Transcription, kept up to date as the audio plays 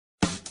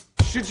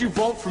Should you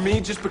vote for me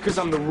just because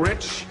I'm the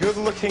rich,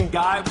 good-looking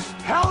guy?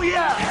 Hell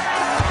yeah!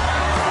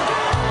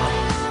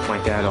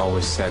 My dad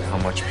always said how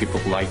much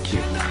people like you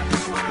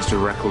is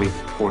directly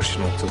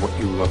proportional to what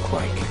you look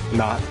like,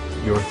 not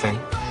your thing.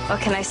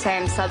 What can I say?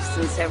 I'm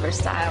substance over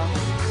style.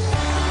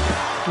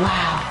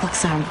 Wow,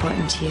 looks are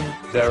important to you.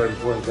 They're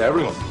important to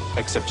everyone,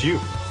 except you,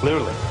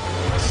 clearly.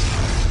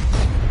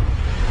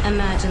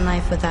 Imagine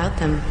life without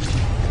them.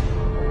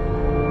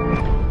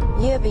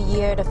 You have a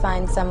year to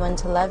find someone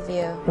to love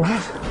you. What?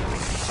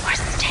 Or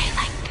stay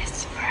like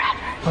this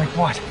forever. Like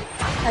what?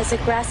 As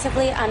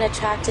aggressively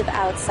unattractive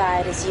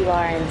outside as you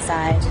are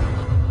inside.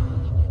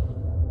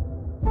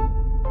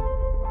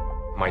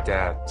 My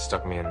dad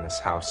stuck me in this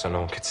house so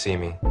no one could see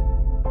me.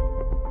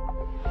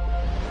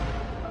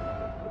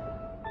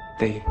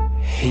 They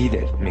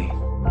hated me.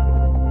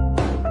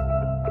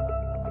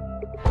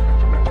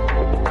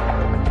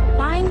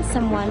 Find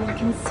someone who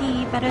can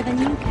see better than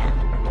you can.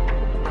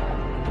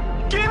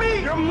 Give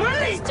me your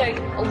money! Stay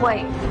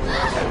away.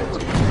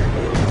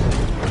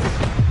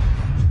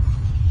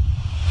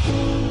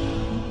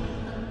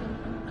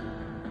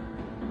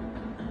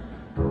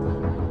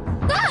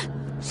 Ah!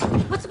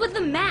 What's with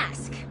the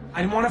mask?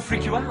 I didn't want to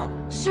freak you out.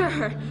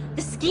 Sure,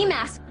 the ski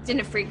mask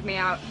didn't freak me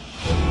out.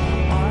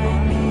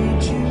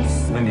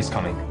 Lindy's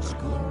coming.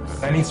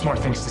 I need smart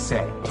things to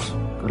say.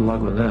 Good luck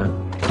with that.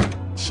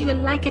 She will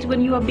like it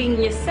when you are being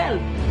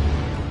yourself.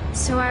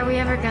 So are we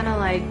ever gonna,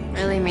 like,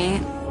 really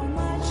meet?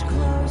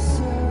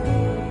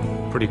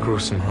 Pretty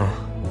gruesome, huh?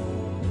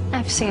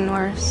 I've seen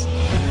worse.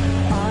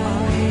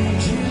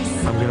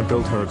 I'm gonna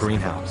build her a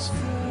greenhouse.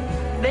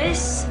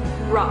 This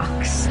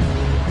rocks.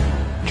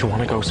 Do you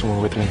want to go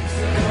somewhere with me?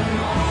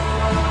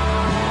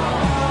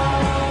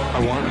 I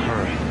want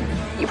her.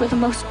 You were the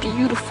most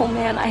beautiful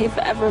man I have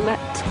ever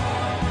met.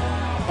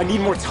 I need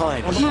more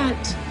time.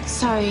 Can't.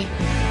 Sorry.